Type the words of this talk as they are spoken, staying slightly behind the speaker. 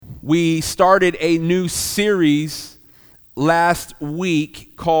We started a new series last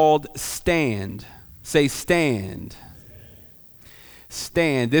week called Stand. Say stand.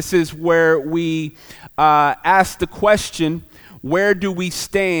 Stand. This is where we ask the question, where do we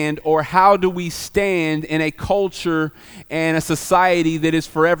stand, or how do we stand in a culture and a society that is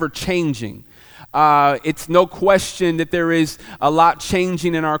forever changing? It's no question that there is a lot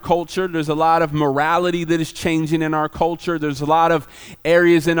changing in our culture. There's a lot of morality that is changing in our culture. There's a lot of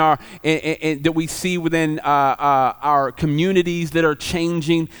areas in our that we see within our communities that are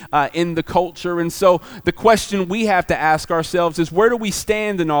changing in the culture. And so the question we have to ask ourselves is, where do we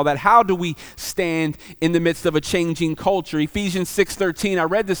stand in all that? How do we stand in the midst of a changing culture? Ephesians 6:13, I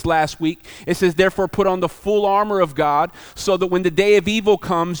read this last week. It says, therefore put on the full armor of God, so that when the day of evil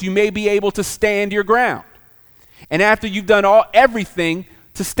comes, you may be able to stand your ground. And after you've done everything,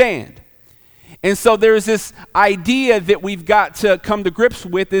 to stand. And so there's this idea that we've got to come to grips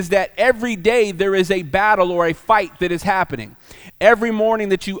with, is that every day there is a battle or a fight that is happening. Every morning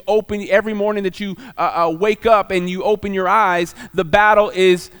that you wake up and you open your eyes, the battle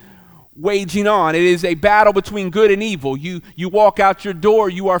is waging on. It is a battle between good and evil. You walk out your door,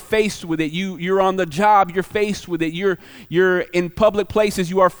 you are faced with it. You're on the job, you're faced with it. You're in public places,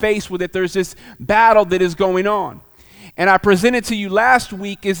 you are faced with it. There's this battle that is going on. And I presented to you last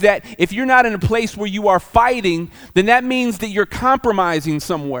week is that if you're not in a place where you are fighting, then that means that you're compromising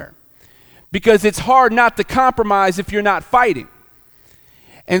somewhere. Because it's hard not to compromise if you're not fighting.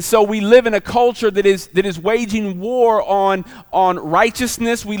 And so we live in a culture that is waging war on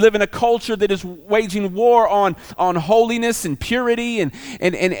righteousness. We live in a culture that is waging war on holiness and purity and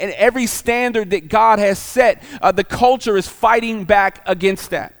every standard that God has set. The culture is fighting back against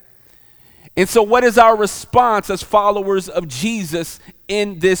that. And so what is our response as followers of Jesus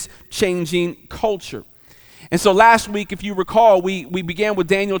in this changing culture? And so last week, if you recall, we began with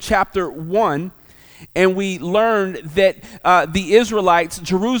Daniel chapter 1. And we learned that the Israelites,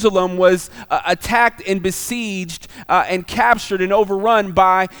 Jerusalem was attacked and besieged and captured and overrun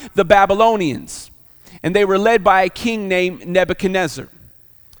by the Babylonians. And they were led by a king named Nebuchadnezzar.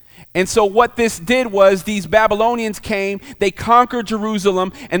 And so what this did was these Babylonians came, they conquered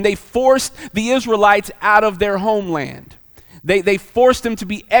Jerusalem, and they forced the Israelites out of their homeland. They forced them to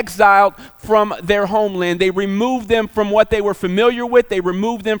be exiled from their homeland. They removed them from what they were familiar with. They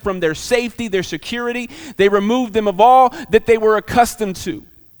removed them from their safety, their security. They removed them of all that they were accustomed to.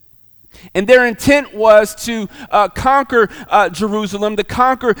 And their intent was to conquer Jerusalem, to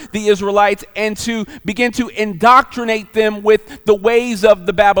conquer the Israelites, and to begin to indoctrinate them with the ways of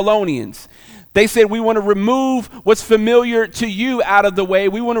the Babylonians. They said, we want to remove what's familiar to you out of the way.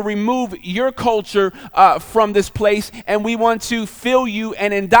 We want to remove your culture from this place, and we want to fill you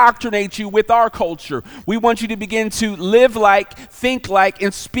and indoctrinate you with our culture. We want you to begin to live like, think like,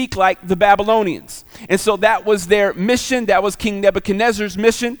 and speak like the Babylonians. And so that was their mission. That was King Nebuchadnezzar's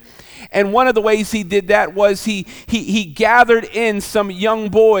mission. And one of the ways he did that was he gathered in some young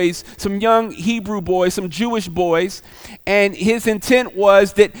boys, some young Hebrew boys, some Jewish boys, and his intent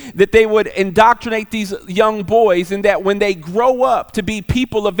was that they would indoctrinate these young boys, and that when they grow up to be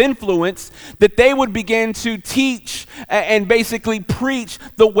people of influence, that they would begin to teach and basically preach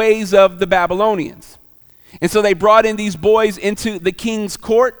the ways of the Babylonians. And so they brought in these boys into the king's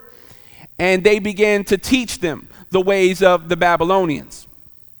court, and they began to teach them the ways of the Babylonians.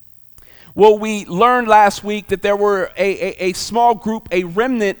 Well, we learned last week that there were a small group, a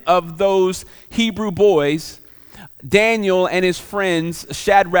remnant of those Hebrew boys, Daniel and his friends,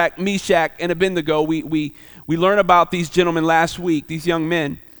 Shadrach, Meshach, and Abednego. We learned about these gentlemen last week, these young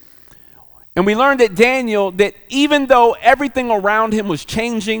men. And we learned that Daniel, that even though everything around him was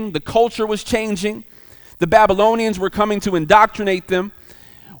changing, the culture was changing, the Babylonians were coming to indoctrinate them,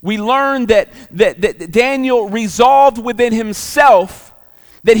 we learned that Daniel resolved within himself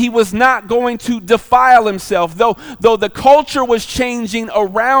that he was not going to defile himself. Though the culture was changing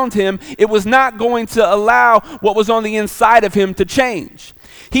around him, it was not going to allow what was on the inside of him to change.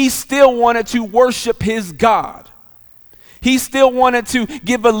 He still wanted to worship his God. He still wanted to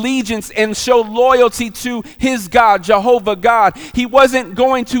give allegiance and show loyalty to his God, Jehovah God. He wasn't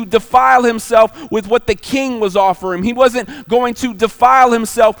going to defile himself with what the king was offering. He wasn't going to defile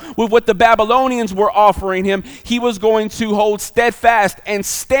himself with what the Babylonians were offering him. He was going to hold steadfast and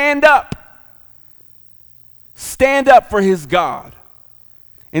stand up. Stand up for his God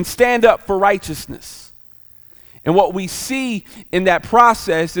and stand up for righteousness. And what we see in that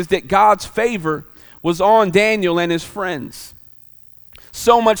process is that God's favor was on Daniel and his friends.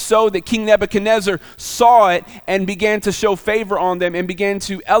 So much so that King Nebuchadnezzar saw it and began to show favor on them and began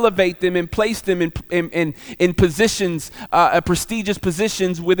to elevate them and place them in positions, prestigious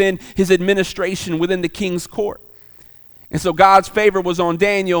positions within his administration, within the king's court. And so God's favor was on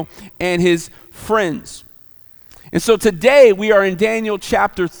Daniel and his friends. And so today we are in Daniel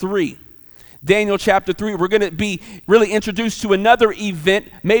chapter 3. Daniel chapter 3, we're going to be really introduced to another event.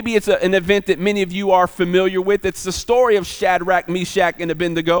 Maybe it's an event that many of you are familiar with. It's the story of Shadrach, Meshach, and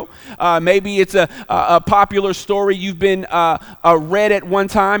Abednego. Maybe it's a popular story you've been read at one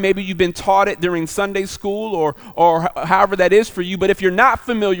time. Maybe you've been taught it during Sunday school or however that is for you. But if you're not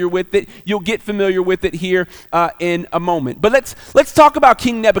familiar with it, you'll get familiar with it here in a moment. But let's talk about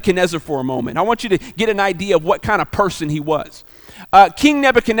King Nebuchadnezzar for a moment. I want you to get an idea of what kind of person he was. King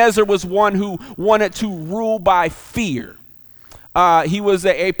Nebuchadnezzar was one who wanted to rule by fear. He was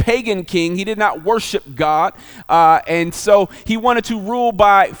a pagan king. He did not worship God, and so he wanted to rule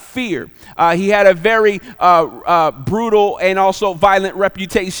by fear. He had a very brutal and also violent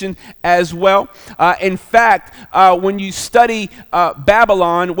reputation as well. In fact, when you study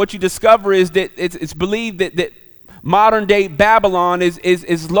Babylon, what you discover is that it's believed that modern-day Babylon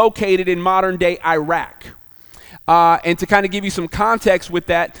is located in modern-day Iraq. And to kind of give you some context with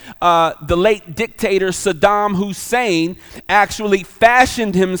that, the late dictator Saddam Hussein actually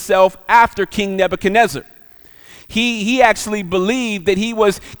fashioned himself after King Nebuchadnezzar. He actually believed that he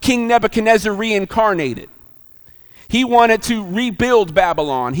was King Nebuchadnezzar reincarnated. He wanted to rebuild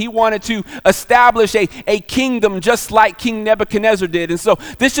Babylon. He wanted to establish a kingdom just like King Nebuchadnezzar did. And so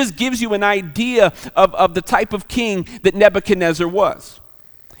this just gives you an idea of the type of king that Nebuchadnezzar was.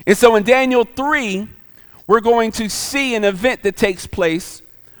 And so in Daniel 3, we're going to see an event that takes place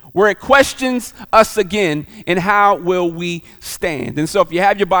where it questions us again in how will we stand. And so if you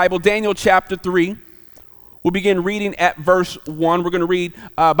have your Bible, Daniel chapter 3, we'll begin reading at verse 1. We're going to read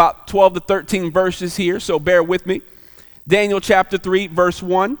about 12 to 13 verses here, so bear with me. Daniel chapter 3, verse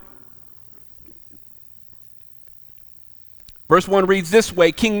 1. Verse 1 reads this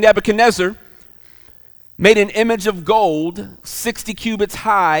way: King Nebuchadnezzar made an image of gold 60 cubits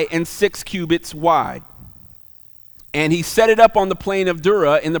high and 6 cubits wide. And he set it up on the plain of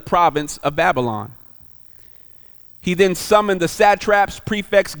Dura in the province of Babylon. He then summoned the satraps,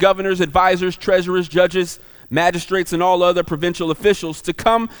 prefects, governors, advisors, treasurers, judges, magistrates, and all other provincial officials to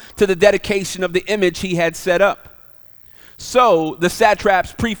come to the dedication of the image he had set up. So the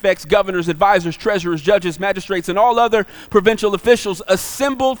satraps, prefects, governors, advisors, treasurers, judges, magistrates, and all other provincial officials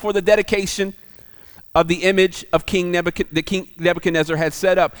assembled for the dedication of the image of King Nebuchadnezzar had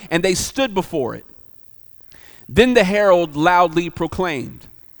set up, and they stood before it. Then the herald loudly proclaimed,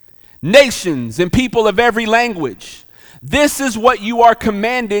 "Nations and people of every language, this is what you are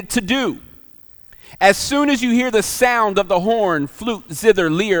commanded to do. As soon as you hear the sound of the horn, flute, zither,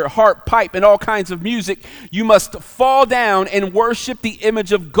 lyre, harp, pipe, and all kinds of music, you must fall down and worship the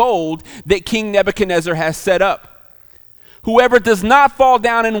image of gold that King Nebuchadnezzar has set up. Whoever does not fall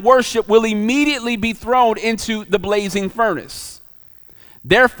down and worship will immediately be thrown into the blazing furnace."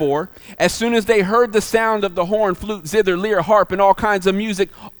 Therefore, as soon as they heard the sound of the horn, flute, zither, lyre, harp, and all kinds of music,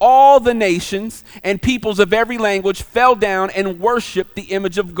 all the nations and peoples of every language fell down and worshiped the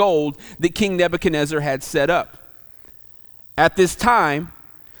image of gold that King Nebuchadnezzar had set up. At this time,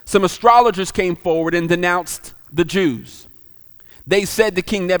 some astrologers came forward and denounced the Jews. They said to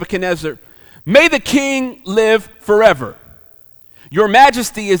King Nebuchadnezzar, "May the king live forever. Your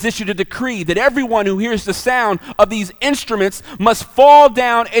Majesty has issued a decree that everyone who hears the sound of these instruments must fall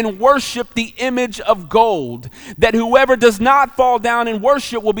down and worship the image of gold, that whoever does not fall down and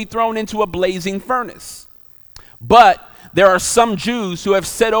worship will be thrown into a blazing furnace. But there are some Jews who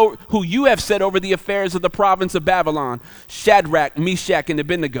you have set over the affairs of the province of Babylon, Shadrach, Meshach, and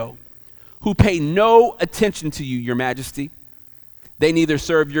Abednego, who pay no attention to you, Your Majesty. They neither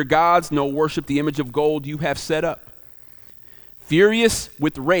serve your gods nor worship the image of gold you have set up." Furious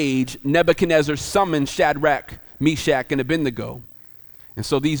with rage, Nebuchadnezzar summoned Shadrach, Meshach, and Abednego. And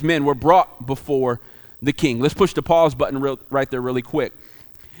so these men were brought before the king. Let's push the pause button right there really quick.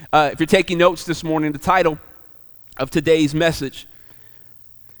 If you're taking notes this morning, the title of today's message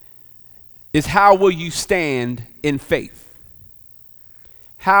is "How Will You Stand in Faith?"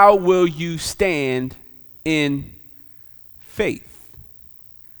 How will you stand in faith?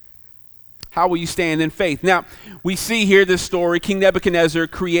 How will you stand in faith? Now, we see here this story. King Nebuchadnezzar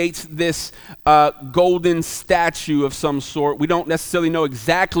creates this golden statue of some sort. We don't necessarily know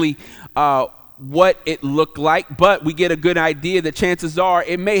exactly what it looked like, but we get a good idea that chances are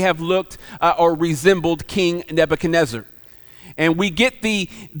it may have looked or resembled King Nebuchadnezzar. And we get the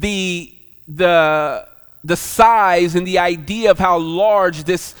the size and the idea of how large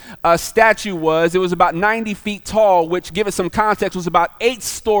this statue was. It was about 90 feet tall, which, give it some context, was about 8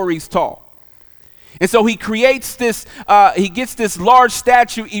 stories tall. And so he creates this, he gets this large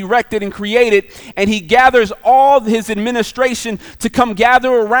statue erected and created, and he gathers all his administration to come gather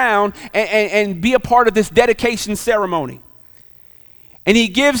around and be a part of this dedication ceremony. And he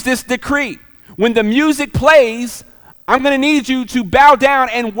gives this decree: when the music plays, I'm going to need you to bow down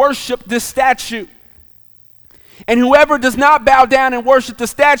and worship this statue. And whoever does not bow down and worship the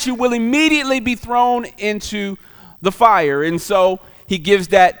statue will immediately be thrown into the fire. And so he gives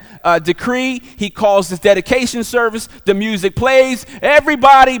that decree. He calls this dedication service. The music plays.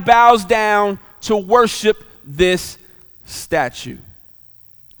 Everybody bows down to worship this statue.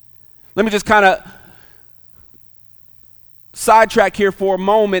 Let me just kind of sidetrack here for a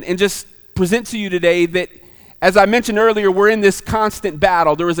moment and just present to you today that, as I mentioned earlier, we're in this constant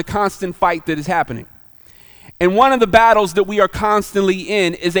battle. There is a constant fight that is happening. And one of the battles that we are constantly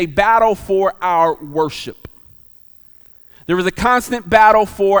in is a battle for our worship. There is a constant battle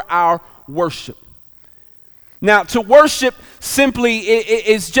for our worship. Now, to worship simply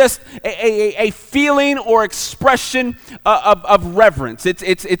is just a feeling or expression of reverence.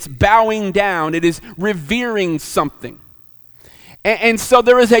 It's bowing down. It is revering something. And so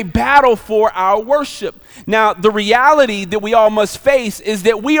there is a battle for our worship. Now, the reality that we all must face is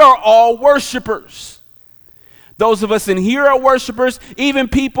that we are all worshipers. Those of us in here are worshipers. Even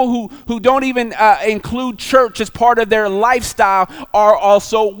people who don't even include church as part of their lifestyle are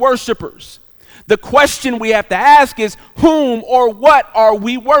also worshipers. The question we have to ask is, whom or what are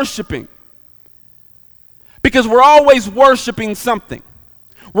we worshiping? Because we're always worshiping something.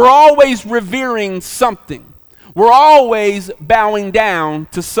 We're always revering something. We're always bowing down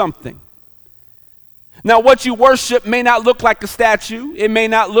to something. Now, what you worship may not look like a statue. It may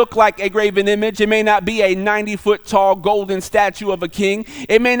not look like a graven image. It may not be a 90-foot tall golden statue of a king.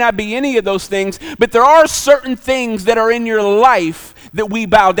 It may not be any of those things. But there are certain things that are in your life that we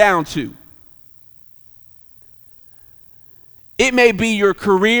bow down to. It may be your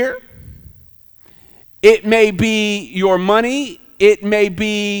career. It may be your money. It may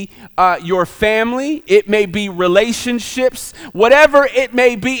be your family. It may be relationships. Whatever it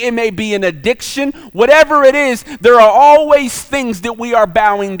may be an addiction. Whatever it is, there are always things that we are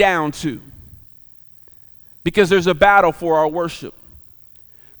bowing down to. Because there's a battle for our worship.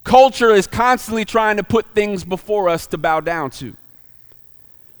 Culture is constantly trying to put things before us to bow down to.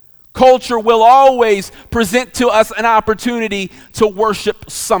 Culture will always present to us an opportunity to worship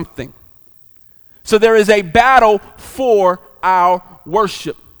something. So there is a battle for our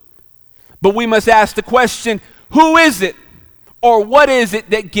worship. But we must ask the question, who is it or what is it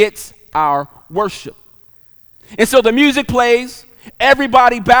that gets our worship? And so the music plays,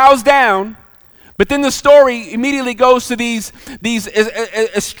 everybody bows down, but then the story immediately goes to these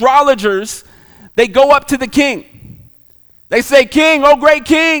astrologers. They go up to the king. They say, "King, oh great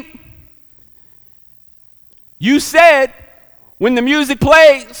king, you said when the music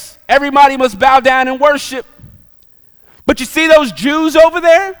plays, everybody must bow down and worship. But you see those Jews over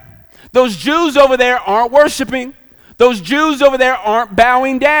there? Those Jews over there aren't worshiping. Those Jews over there aren't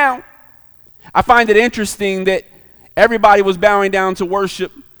bowing down." I find it interesting that everybody was bowing down to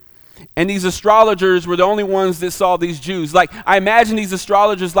worship, and these astrologers were the only ones that saw these Jews. Like, I imagine these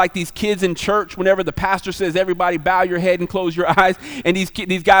astrologers like these kids in church whenever the pastor says, "Everybody bow your head and close your eyes." And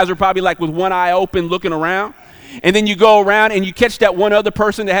these guys are probably like with one eye open looking around. And then you go around and you catch that one other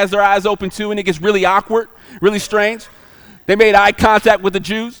person that has their eyes open too, and it gets really awkward, really strange. They made eye contact with the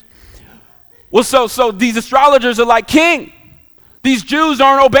Jews. Well, so these astrologers are like, "King, these Jews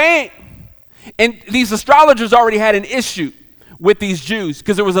aren't obeying." And these astrologers already had an issue with these Jews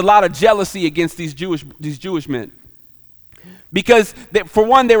because there was a lot of jealousy against these Jewish men. Because for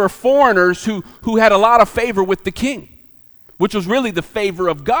one, they were foreigners who had a lot of favor with the king, which was really the favor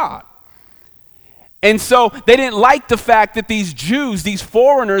of God. And so they didn't like the fact that these Jews, these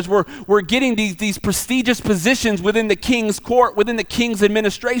foreigners, were getting these prestigious positions within the king's court, within the king's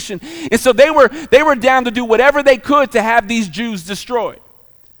administration. And so they were down to do whatever they could to have these Jews destroyed.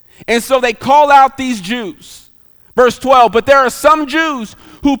 And so they call out these Jews. Verse 12, "But there are some Jews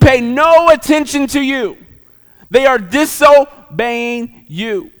who pay no attention to you. They are disobeying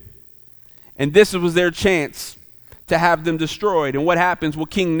you." And this was their chance to have them destroyed. And what happens? Well,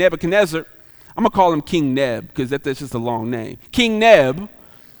 King Nebuchadnezzar, I'm going to call him King Neb because that's just a long name. King Neb,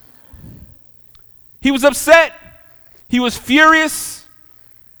 he was upset. He was furious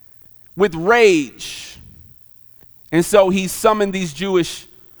with rage. And so he summoned these Jewish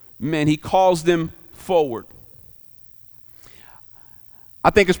men. He calls them forward. I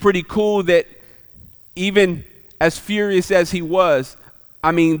think it's pretty cool that even as furious as he was,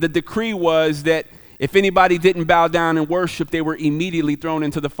 the decree was that if anybody didn't bow down and worship, they were immediately thrown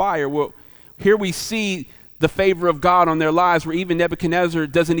into the fire. Well, here we see the favor of God on their lives, where even Nebuchadnezzar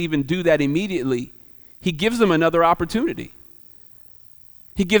doesn't even do that immediately. He gives them another opportunity.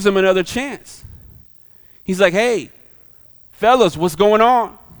 He gives them another chance. He's like, hey, fellas, what's going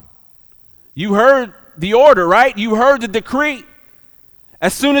on? You heard the order, right? You heard the decree.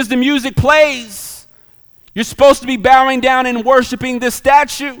 As soon as the music plays, you're supposed to be bowing down and worshiping this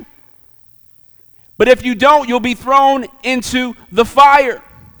statue. But if you don't, you'll be thrown into the fire.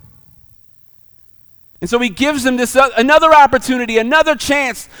 And so he gives them this another opportunity, another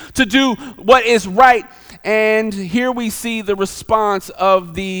chance to do what is right. And here we see the response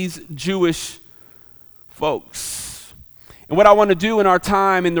of these Jewish folks. And what I want to do in our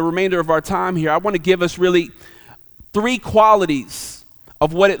time, in the remainder of our time here, I want to give us really 3 qualities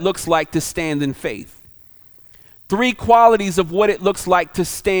of what it looks like to stand in faith. 3 qualities of what it looks like to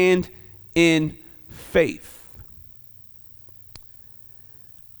stand in faith.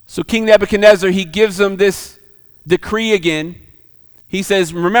 So King Nebuchadnezzar, he gives them this decree again. He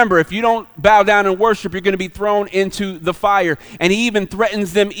says, remember, if you don't bow down and worship, you're going to be thrown into the fire. And he even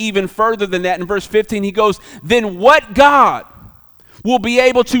threatens them even further than that. In verse 15, he goes, then what God will be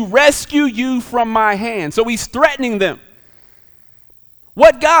able to rescue you from my hand? So he's threatening them.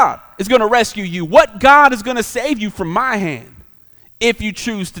 What God is going to rescue you? What God is going to save you from my hand if you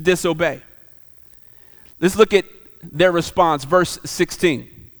choose to disobey? Let's look at their response. Verse 16.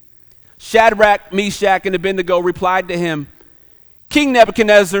 Shadrach, Meshach, and Abednego replied to him, King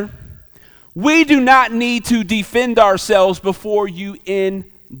Nebuchadnezzar, we do not need to defend ourselves before you in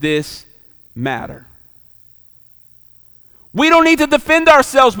this matter. We don't need to defend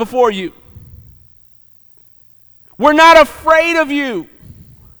ourselves before you. We're not afraid of you.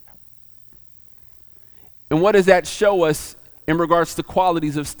 And what does that show us in regards to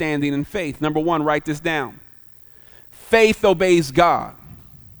qualities of standing in faith? Number 1, write this down. Faith obeys God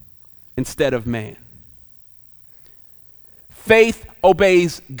instead of man. Faith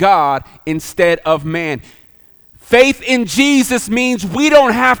obeys God instead of man. Faith in Jesus means we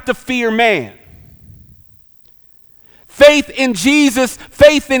don't have to fear man. Faith in Jesus,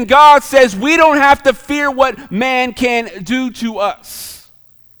 faith in God says we don't have to fear what man can do to us.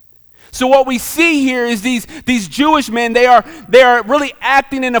 So what we see here is these Jewish men, they are really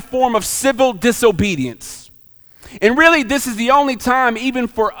acting in a form of civil disobedience. And really, this is the only time, even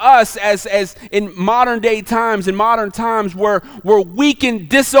for us, as in modern times, where we can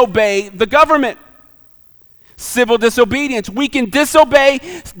disobey the government. Civil disobedience. We can disobey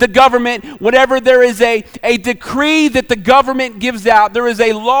the government whenever there is a decree that the government gives out. There is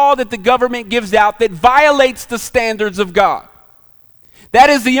a law that the government gives out that violates the standards of God. That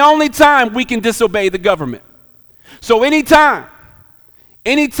is the only time we can disobey the government. So anytime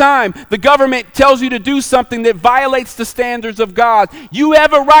the government tells you to do something that violates the standards of God, you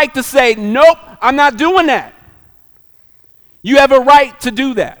have a right to say, nope, I'm not doing that. You have a right to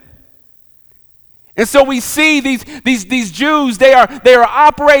do that. And so we see these Jews, they are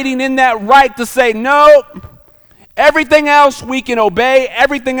operating in that right to say, nope, everything else we can obey,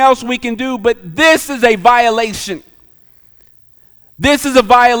 everything else we can do, but this is a violation. This is a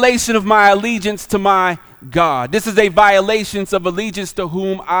violation of my allegiance to my God. This is a violation of allegiance to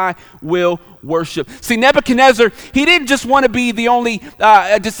whom I will worship. See, Nebuchadnezzar, he didn't just want to be the only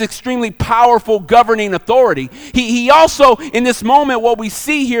just extremely powerful governing authority. He also, in this moment, what we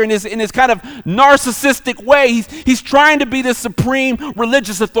see here in this kind of narcissistic way, he's trying to be the supreme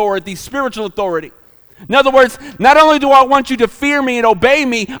religious authority, spiritual authority. In other words, not only do I want you to fear me and obey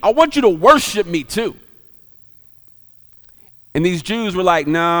me, I want you to worship me too. And these Jews were like,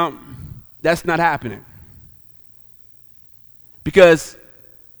 no, that's not happening. Because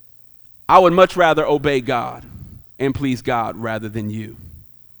I would much rather obey God and please God rather than you.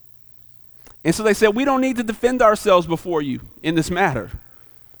 And so they said, we don't need to defend ourselves before you in this matter.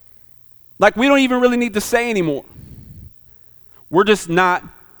 Like, we don't even really need to say anymore. We're just not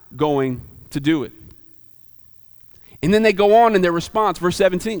going to do it. And then they go on in their response, verse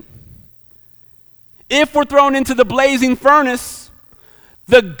 17. If we're thrown into the blazing furnace,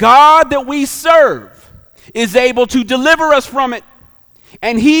 the God that we serve is able to deliver us from it,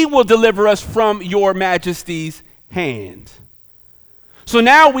 and he will deliver us from your majesty's hand. So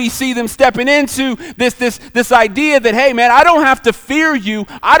now we see them stepping into this idea that, hey man, I don't have to fear you.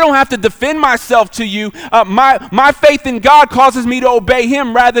 I don't have to defend myself to you. My faith in God causes me to obey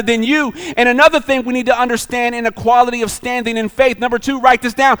him rather than you. And another thing we need to understand in a quality of standing in faith. Number 2, write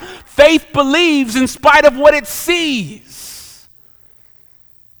this down. Faith believes in spite of what it sees.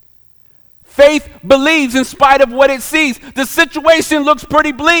 Faith believes in spite of what it sees. The situation looks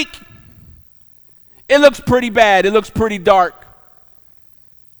pretty bleak. It looks pretty bad. It looks pretty dark.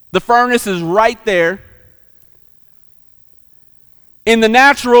 The furnace is right there. In the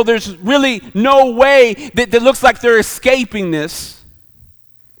natural, there's really no way that looks like they're escaping this.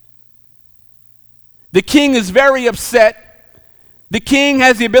 The king is very upset. The king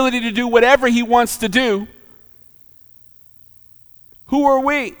has the ability to do whatever he wants to do. Who are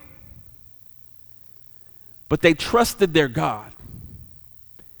we? But they trusted their God.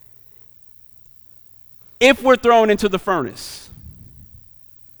 If we're thrown into the furnace,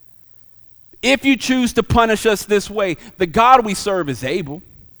 if you choose to punish us this way, the God we serve is able.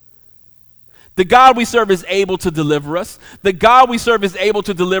 The God we serve is able to deliver us. The God we serve is able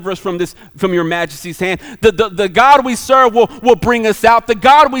to deliver us from your majesty's hand. The God we serve will bring us out. The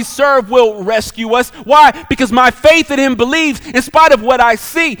God we serve will rescue us. Why? Because my faith in him believes in spite of what I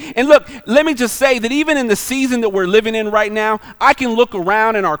see. And look, let me just say that even in the season that we're living in right now, I can look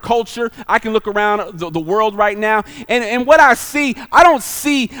around in our culture. I can look around the world right now. And what I see, I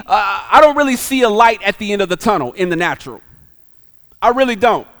don't really see a light at the end of the tunnel in the natural. I really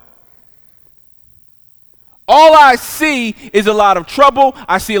don't. All I see is a lot of trouble.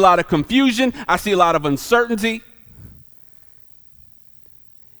 I see a lot of confusion. I see a lot of uncertainty.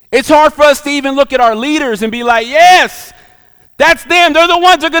 It's hard for us to even look at our leaders and be like, yes, that's them. They're the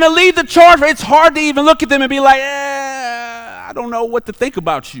ones that are going to lead the charge. It's hard to even look at them and be like, I don't know what to think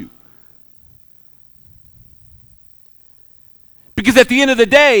about you. Because at the end of the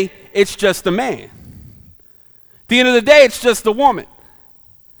day, it's just a man. At the end of the day, it's just a woman.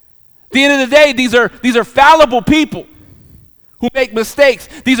 At the end of the day, these are fallible people who make mistakes.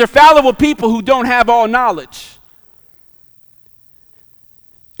 These are fallible people who don't have all knowledge.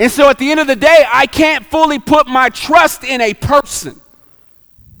 And so at the end of the day, I can't fully put my trust in a person.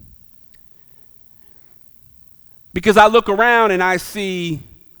 Because I look around and I see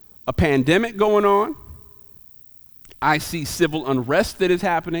a pandemic going on. I see civil unrest that is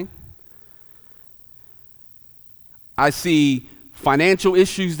happening. I see financial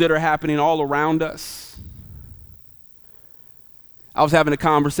issues that are happening all around us. I was having a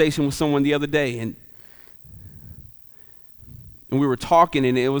conversation with someone the other day, and we were talking,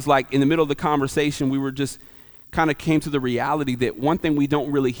 and it was like in the middle of the conversation, we were just kind of came to the reality that one thing we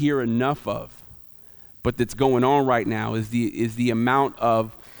don't really hear enough of, but that's going on right now is the amount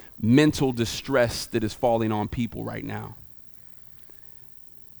of mental distress that is falling on people right now.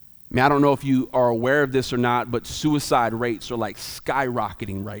 I mean, I don't know if you are aware of this or not, but suicide rates are like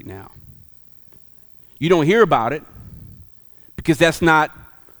skyrocketing right now. You don't hear about it because that's not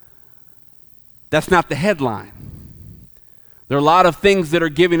the headline. There are a lot of things that are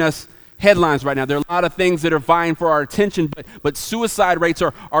giving us headlines right now. There are a lot of things that are vying for our attention, but suicide rates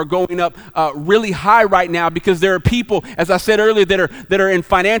are going up really high right now because there are people, as I said earlier, that are in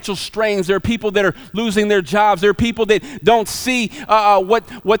financial strains. There are people that are losing their jobs. There are people that don't see what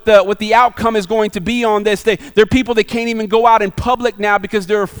the outcome is going to be on this. There are people that can't even go out in public now because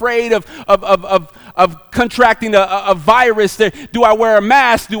they're afraid of contracting a virus. Do I wear a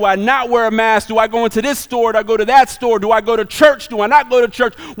mask? Do I not wear a mask? Do I go into this store? Do I go to that store? Do I go to church? Do I not go to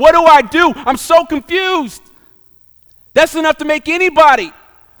church? What do I do? I'm so confused. That's enough to make anybody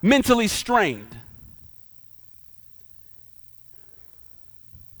mentally strained.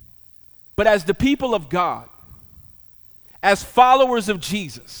 But as the people of God, as followers of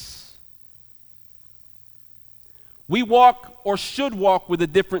Jesus, we walk or should walk with a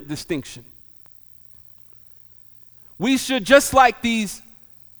different distinction. We should, just like these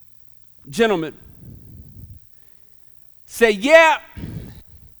gentlemen, say, yeah,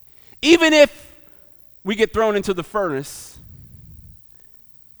 even if we get thrown into the furnace,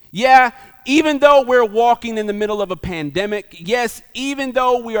 yeah, even though we're walking in the middle of a pandemic, yes, even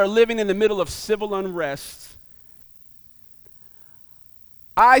though we are living in the middle of civil unrest,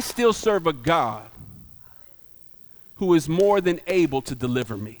 I still serve a God who is more than able to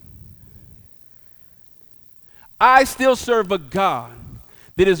deliver me. I still serve a God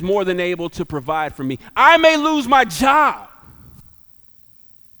that is more than able to provide for me. I may lose my job.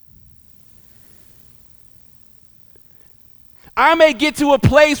 I may get to a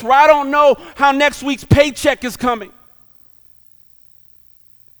place where I don't know how next week's paycheck is coming.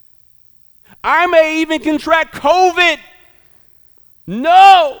 I may even contract COVID.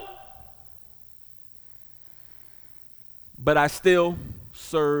 No. But I still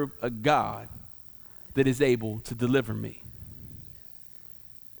serve a God that is able to deliver me.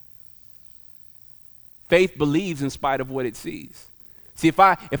 Faith believes in spite of what it sees. See, if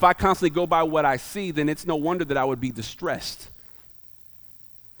I constantly go by what I see, then it's no wonder that I would be distressed.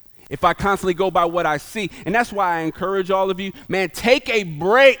 if I constantly go by what I see. And that's why I encourage all of you, man, take a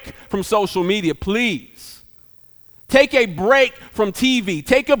break from social media, please. Take a break from TV.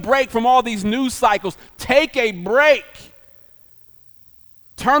 Take a break from all these news cycles. Take a break.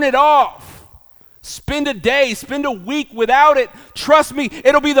 Turn it off. Spend a day, spend a week without it. Trust me,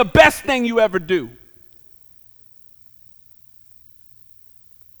 it'll be the best thing you ever do.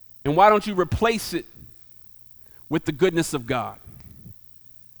 And why don't you replace it with the goodness of God?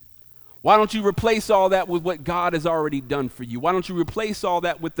 Why don't you replace all that with what God has already done for you? Why don't you replace all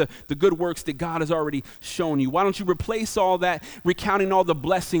that with the good works that God has already shown you? Why don't you replace all that recounting all the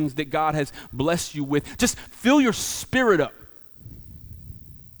blessings that God has blessed you with? Just fill your spirit up.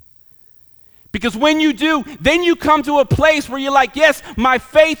 Because when you do, then you come to a place where you're like, yes, my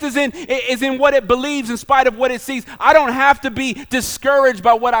faith is in what it believes in spite of what it sees. I don't have to be discouraged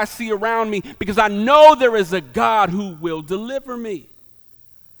by what I see around me because I know there is a God who will deliver me.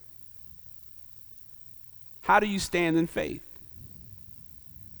 How do you stand in faith?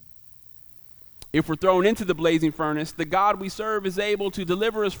 If we're thrown into the blazing furnace, the God we serve is able to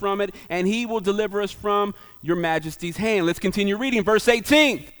deliver us from it, and he will deliver us from your majesty's hand. Let's continue reading verse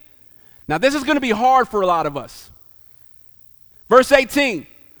 18. Now, this is going to be hard for a lot of us. Verse 18,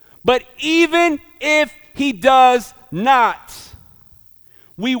 but even if he does not,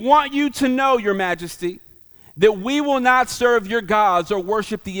 we want you to know, your majesty, that we will not serve your gods or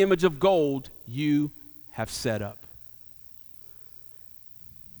worship the image of gold you have set up.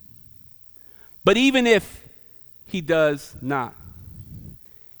 But even if he does not.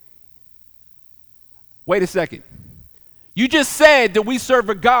 Wait a second. You just said that we serve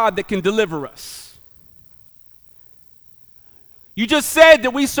a God that can deliver us. You just said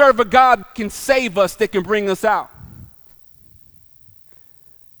that we serve a God that can save us, that can bring us out.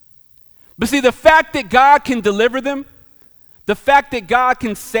 But see, the fact that God can deliver them, the fact that God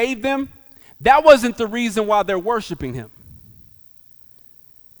can save them, that wasn't the reason why they're worshiping him.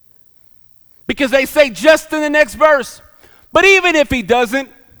 Because they say just in the next verse, but even if he doesn't,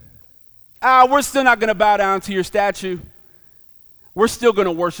 we're still not going to bow down to your statue. We're still going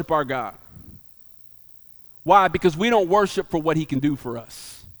to worship our God. Why? Because we don't worship for what he can do for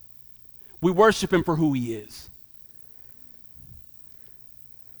us. We worship him for who he is.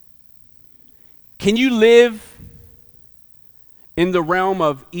 Can you live in the realm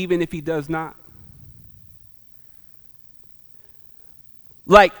of even if he does not?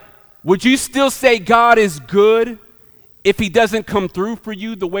 Like, would you still say God is good if he doesn't come through for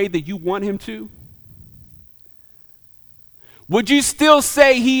you the way that you want him to? Would you still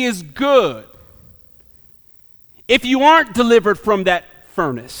say he is good if you aren't delivered from that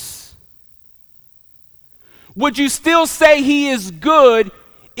furnace? Would you still say he is good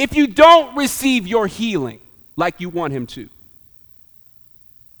if you don't receive your healing like you want him to?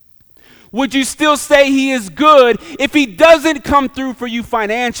 Would you still say he is good if he doesn't come through for you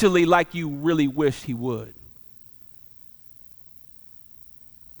financially like you really wish he would?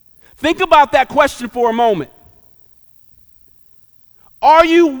 Think about that question for a moment. Are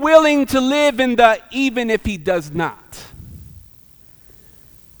you willing to live in the even if he does not?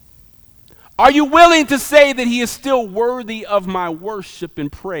 Are you willing to say that he is still worthy of my worship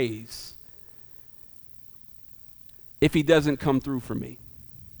and praise if he doesn't come through for me?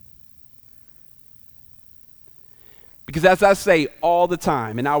 Because as I say all the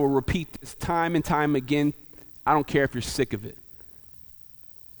time, and I will repeat this time and time again, I don't care if you're sick of it.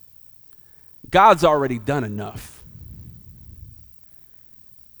 God's already done enough.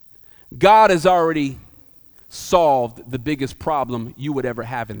 God has already solved the biggest problem you would ever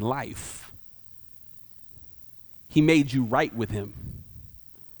have in life. He made you right with him.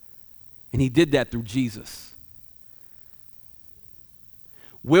 And he did that through Jesus.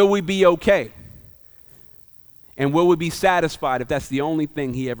 Will we be okay? And will we be satisfied if that's the only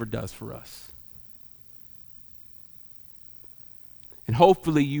thing he ever does for us? And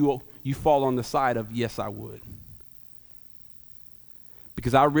hopefully you fall on the side of, yes, I would.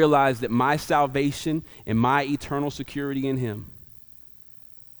 Because I realize that my salvation and my eternal security in him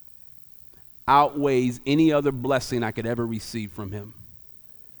outweighs any other blessing I could ever receive from him.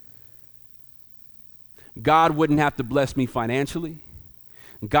 God wouldn't have to bless me financially.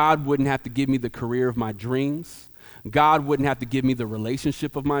 God wouldn't have to give me the career of my dreams. God wouldn't have to give me the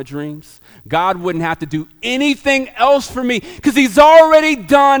relationship of my dreams. God wouldn't have to do anything else for me because he's already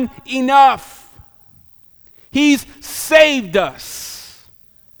done enough. He's saved us.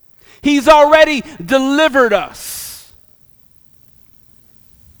 He's already delivered us.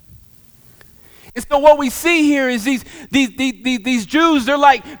 And so what we see here is these Jews, they're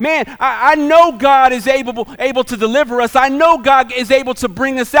like, man, I know God is able to deliver us. I know God is able to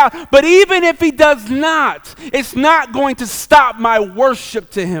bring us out. But even if he does not, it's not going to stop my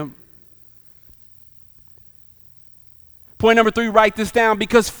worship to him. Point number 3, write this down.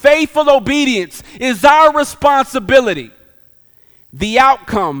 Because faithful obedience is our responsibility, the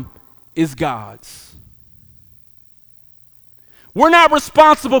outcome is God's. We're not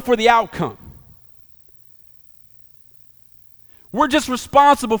responsible for the outcome. We're just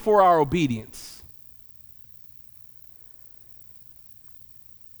responsible for our obedience.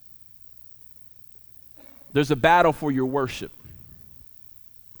 There's a battle for your worship.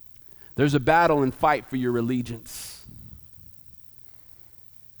 There's a battle and fight for your allegiance.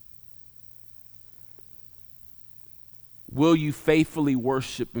 Will you faithfully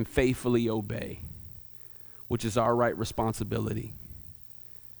worship and faithfully obey, which is our right responsibility,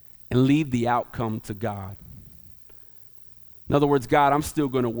 and leave the outcome to God? In other words, God, I'm still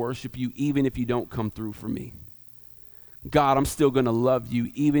going to worship you even if you don't come through for me. God, I'm still going to love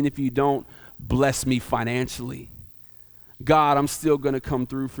you even if you don't bless me financially. God, I'm still going to come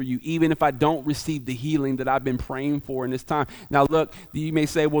through for you even if I don't receive the healing that I've been praying for in this time. Now look, you may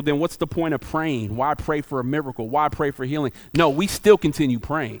say, well then what's the point of praying? Why pray for a miracle? Why pray for healing? No, we still continue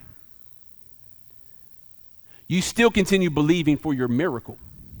praying. You still continue believing for your miracle.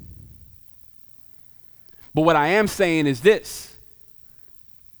 But what I am saying is this: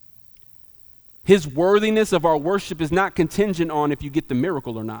 his worthiness of our worship is not contingent on if you get the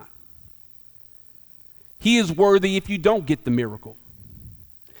miracle or not. He is worthy if you don't get the miracle.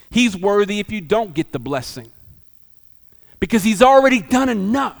 He's worthy if you don't get the blessing, because he's already done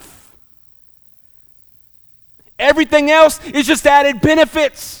enough. Everything else is just added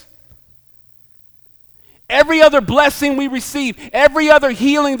benefits. Every other blessing we receive, every other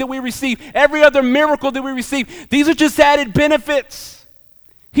healing that we receive, every other miracle that we receive, these are just added benefits.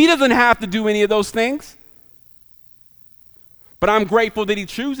 He doesn't have to do any of those things. But I'm grateful that he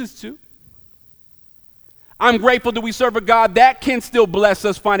chooses to. I'm grateful that we serve a God that can still bless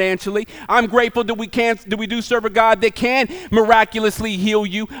us financially. I'm grateful that we do serve a God that can miraculously heal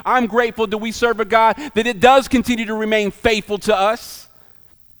you. I'm grateful that we serve a God that it does continue to remain faithful to us.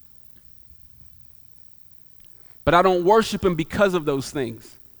 But I don't worship him because of those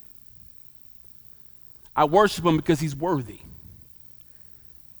things. I worship him because he's worthy.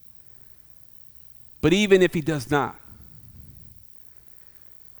 But even if he does not,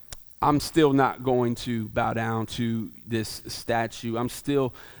 I'm still not going to bow down to this statue. I'm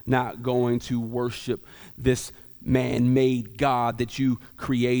still not going to worship this man-made God that you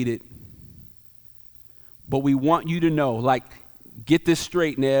created. But we want you to know, like, get this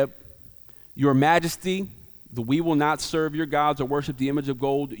straight, Neb. Your Majesty, we will not serve your gods or worship the image of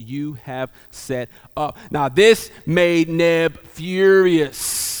gold you have set up. Now, this made Neb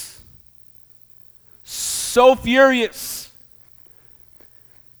furious. So furious.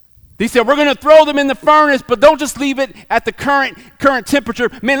 He said, we're going to throw them in the furnace, but don't just leave it at the current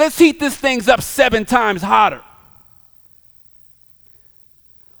temperature. Man, let's heat this thing up 7 times hotter.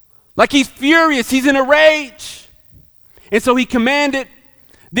 Like he's furious. He's in a rage. And so he commanded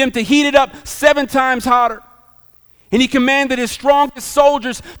them to heat it up 7 times hotter. And he commanded his strongest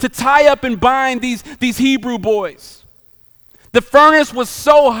soldiers to tie up and bind these Hebrew boys. The furnace was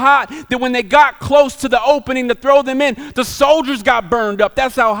so hot that when they got close to the opening to throw them in, the soldiers got burned up.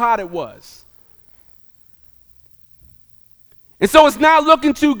 That's how hot it was. And so it's not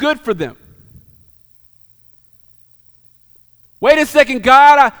looking too good for them. Wait a second,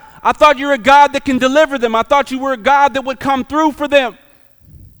 God, I thought you were a God that can deliver them. I thought you were a God that would come through for them.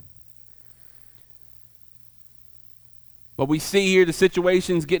 But we see here the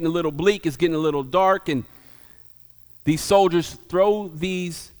situation's getting a little bleak, it's getting a little dark, and these soldiers throw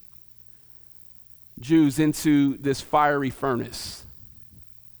these Jews into this fiery furnace.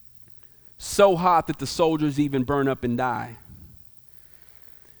 So hot that the soldiers even burn up and die.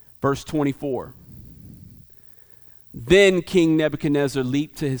 Verse 24. Then King Nebuchadnezzar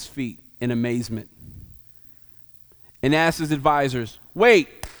leaped to his feet in amazement and asked his advisors, wait,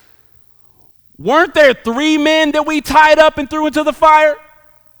 weren't there 3 men that we tied up and threw into the fire?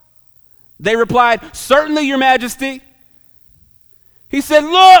 They replied, certainly, your majesty. He said,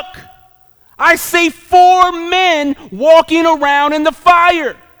 look, I see 4 men walking around in the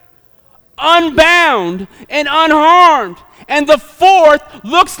fire, unbound and unharmed. And the 4th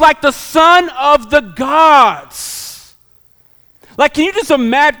looks like the son of the gods. Like, can you just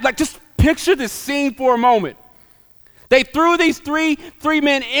imagine, like, just picture this scene for a moment. They threw these three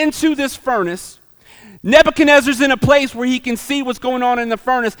men into this furnace. Nebuchadnezzar's in a place where he can see what's going on in the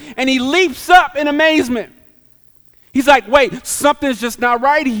furnace, and he leaps up in amazement. He's like, wait, something's just not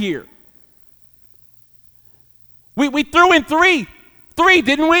right here. We threw in three,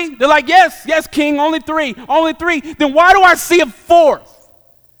 didn't we? They're like, yes, king, only three. Then why do I see a fourth?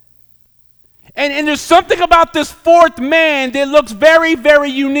 And there's something about this fourth man that looks very, very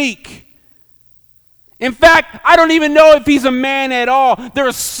unique. In fact, I don't even know if he's a man at all. There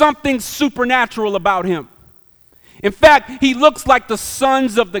is something supernatural about him. In fact, he looks like the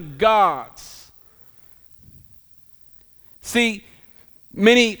sons of the gods. See,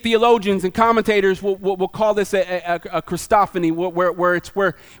 many theologians and commentators will call this a Christophany,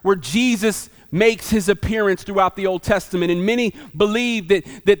 where Jesus makes his appearance throughout the Old Testament. And many believe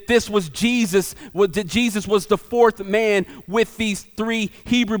that this was Jesus, that Jesus was the fourth man with these three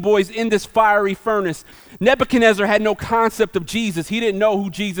Hebrew boys in this fiery furnace. Nebuchadnezzar had no concept of Jesus. He didn't know who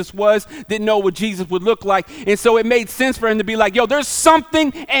Jesus was, didn't know what Jesus would look like. And so it made sense for him to be like, yo, there's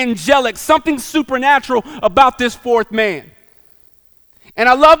something angelic, something supernatural about this fourth man. And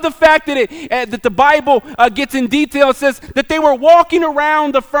I love the fact that the Bible gets in detail. It says that they were walking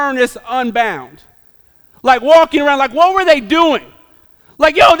around the furnace unbound. Like walking around, like what were they doing?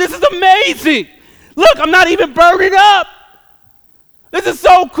 Like, yo, this is amazing. Look, I'm not even burning up. This is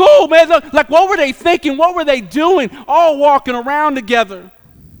so cool, man. Like what were they thinking? What were they doing? All walking around together.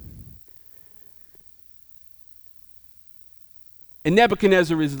 And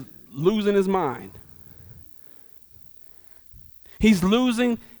Nebuchadnezzar is losing his mind. He's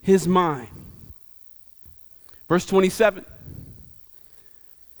losing his mind. Verse 27.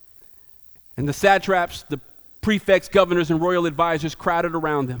 And the satraps, the prefects, governors, and royal advisors crowded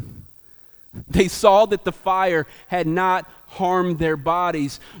around them. They saw that the fire had not harmed their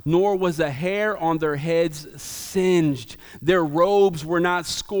bodies, nor was a hair on their heads singed. Their robes were not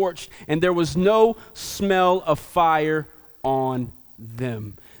scorched, and there was no smell of fire on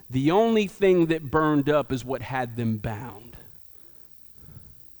them. The only thing that burned up is what had them bound.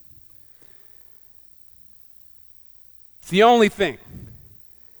 It's the only thing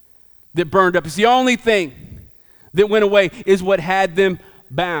that burned up. It's the only thing that went away is what had them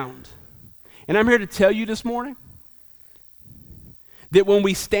bound. And I'm here to tell you this morning that when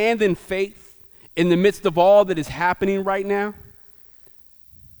we stand in faith in the midst of all that is happening right now,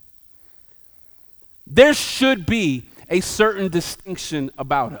 there should be a certain distinction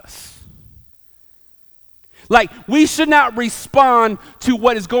about us. Like, we should not respond to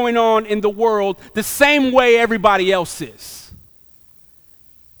what is going on in the world the same way everybody else is.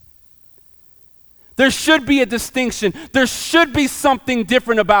 There should be a distinction. There should be something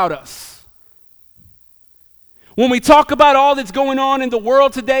different about us. When we talk about all that's going on in the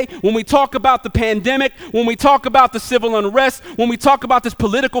world today, when we talk about the pandemic, when we talk about the civil unrest, when we talk about this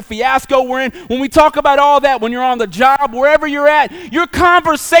political fiasco we're in, when we talk about all that, when you're on the job, wherever you're at, your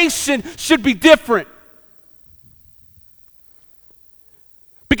conversation should be different.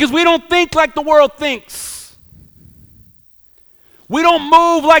 Because we don't think like the world thinks. We don't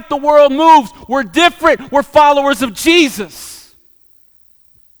move like the world moves. We're different. We're followers of Jesus.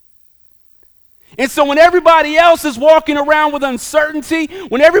 And so when everybody else is walking around with uncertainty,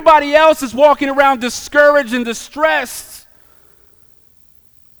 when everybody else is walking around discouraged and distressed,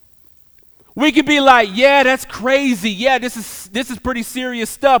 we could be like, yeah, that's crazy. Yeah, this is pretty serious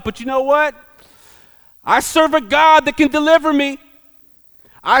stuff. But you know what? I serve a God that can deliver me.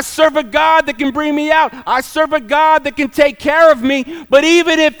 I serve a God that can bring me out. I serve a God that can take care of me. But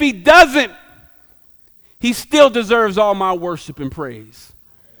even if he doesn't, he still deserves all my worship and praise.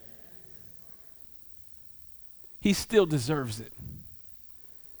 He still deserves it.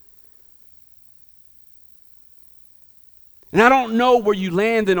 And I don't know where you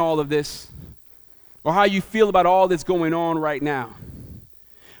land in all of this or how you feel about all that's going on right now.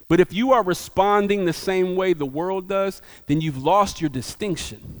 But if you are responding the same way the world does, then you've lost your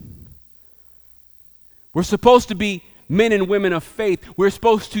distinction. We're supposed to be men and women of faith. We're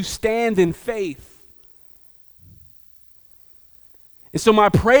supposed to stand in faith. And so my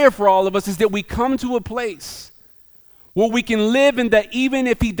prayer for all of us is that we come to a place where we can live in that even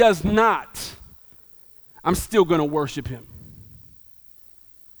if he does not, I'm still going to worship him.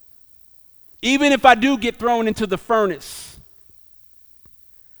 Even if I do get thrown into the furnace,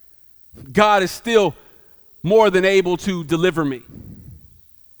 God is still more than able to deliver me.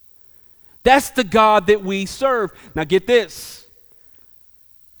 That's the God that we serve. Now get this.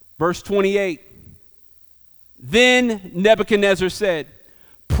 Verse 28. Then Nebuchadnezzar said,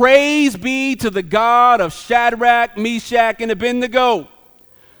 "Praise be to the God of Shadrach, Meshach, and Abednego,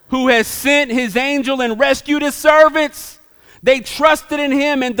 who has sent his angel and rescued his servants." They trusted in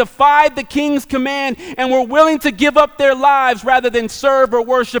him and defied the king's command and were willing to give up their lives rather than serve or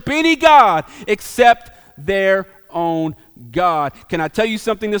worship any god except their own God. Can I tell you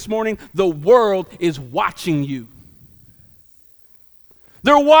something this morning? The world is watching you.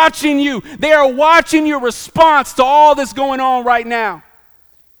 They're watching you. They are watching your response to all that's going on right now.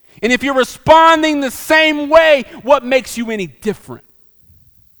 And if you're responding the same way, what makes you any different?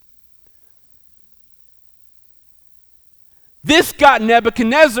 This got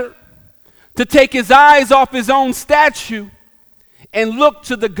Nebuchadnezzar to take his eyes off his own statue and look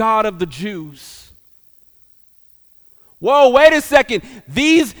to the God of the Jews. Whoa, wait a second.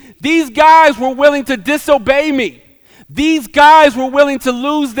 These guys were willing to disobey me. These guys were willing to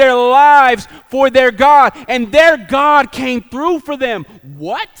lose their lives for their God, and their God came through for them.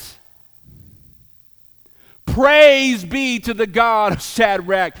 What? Praise be to the God of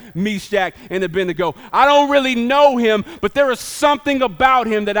Shadrach, Meshach, and Abednego. I don't really know him, but there is something about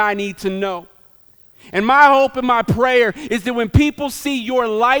him that I need to know. And my hope and my prayer is that when people see your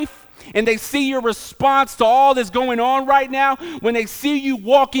life and they see your response to all that's going on right now, when they see you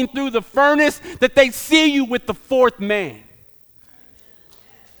walking through the furnace, that they see you with the fourth man.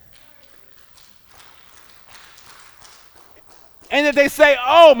 And that they say,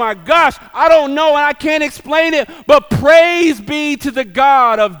 oh my gosh, I don't know and I can't explain it, but praise be to the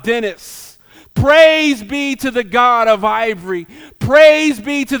God of Dennis. Praise be to the God of Ivory. Praise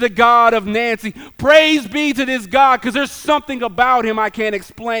be to the God of Nancy. Praise be to this God, because there's something about him I can't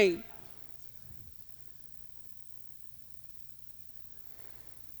explain.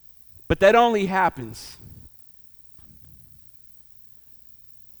 But that only happens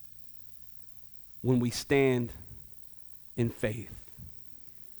when we stand in faith.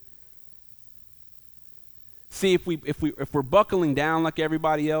 See, if we're buckling down like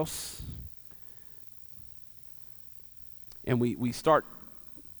everybody else, and we start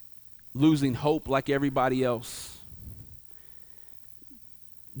losing hope like everybody else,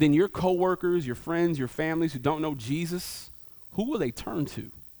 then your coworkers, your friends, your families who don't know Jesus, who will they turn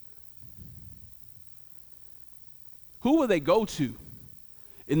to? Who will they go to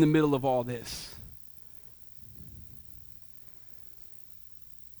in the middle of all this?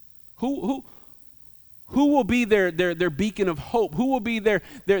 Who will be their beacon of hope? Who will be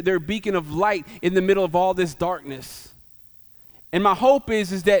their beacon of light in the middle of all this darkness? And my hope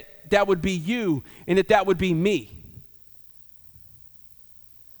is that would be you, and that would be me.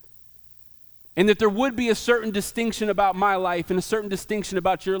 And that there would be a certain distinction about my life and a certain distinction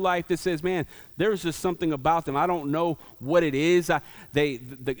about your life that says, man, there's just something about them. I don't know what it is. They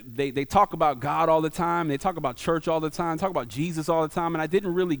talk about God all the time. They talk about church all the time, talk about Jesus all the time, and I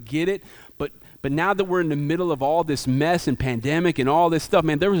didn't really get it. But now that we're in the middle of all this mess and pandemic and all this stuff,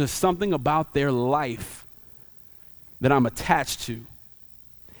 man, there was just something about their life that I'm attached to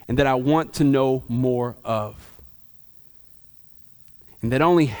and that I want to know more of. And that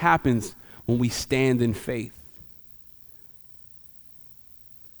only happens when we stand in faith.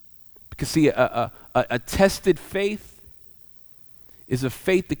 Because see, a tested faith is a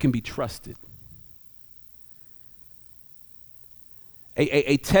faith that can be trusted.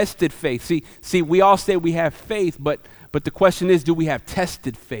 A tested faith. See, we all say we have faith, but the question is, do we have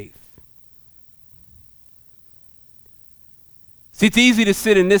tested faith? See, it's easy to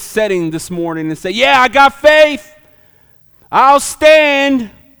sit in this setting this morning and say, yeah, I got faith. I'll stand.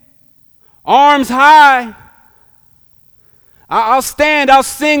 Arms high. I'll stand, I'll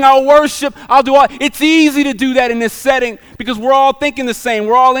sing, I'll worship, I'll do all. It's easy to do that in this setting because we're all thinking the same.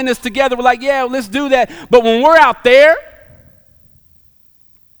 We're all in this together. We're like, yeah, let's do that. But when we're out there,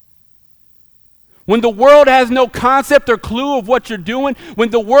 when the world has no concept or clue of what you're doing, when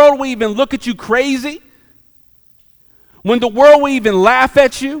the world will even look at you crazy, when the world will even laugh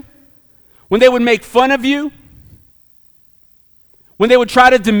at you, when they would make fun of you, when they would try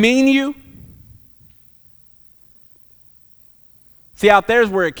to demean you, see, out there is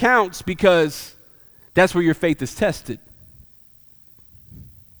where it counts because that's where your faith is tested.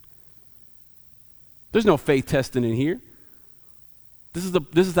 There's no faith testing in here. This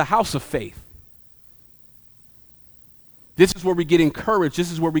is the house of faith. This is where we get encouraged.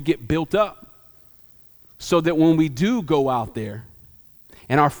 This is where we get built up. So that when we do go out there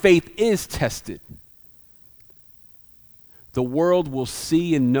and our faith is tested, the world will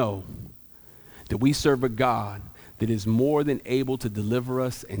see and know that we serve a God that is more than able to deliver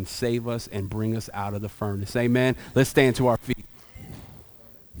us and save us and bring us out of the furnace. Amen. Let's stand to our feet.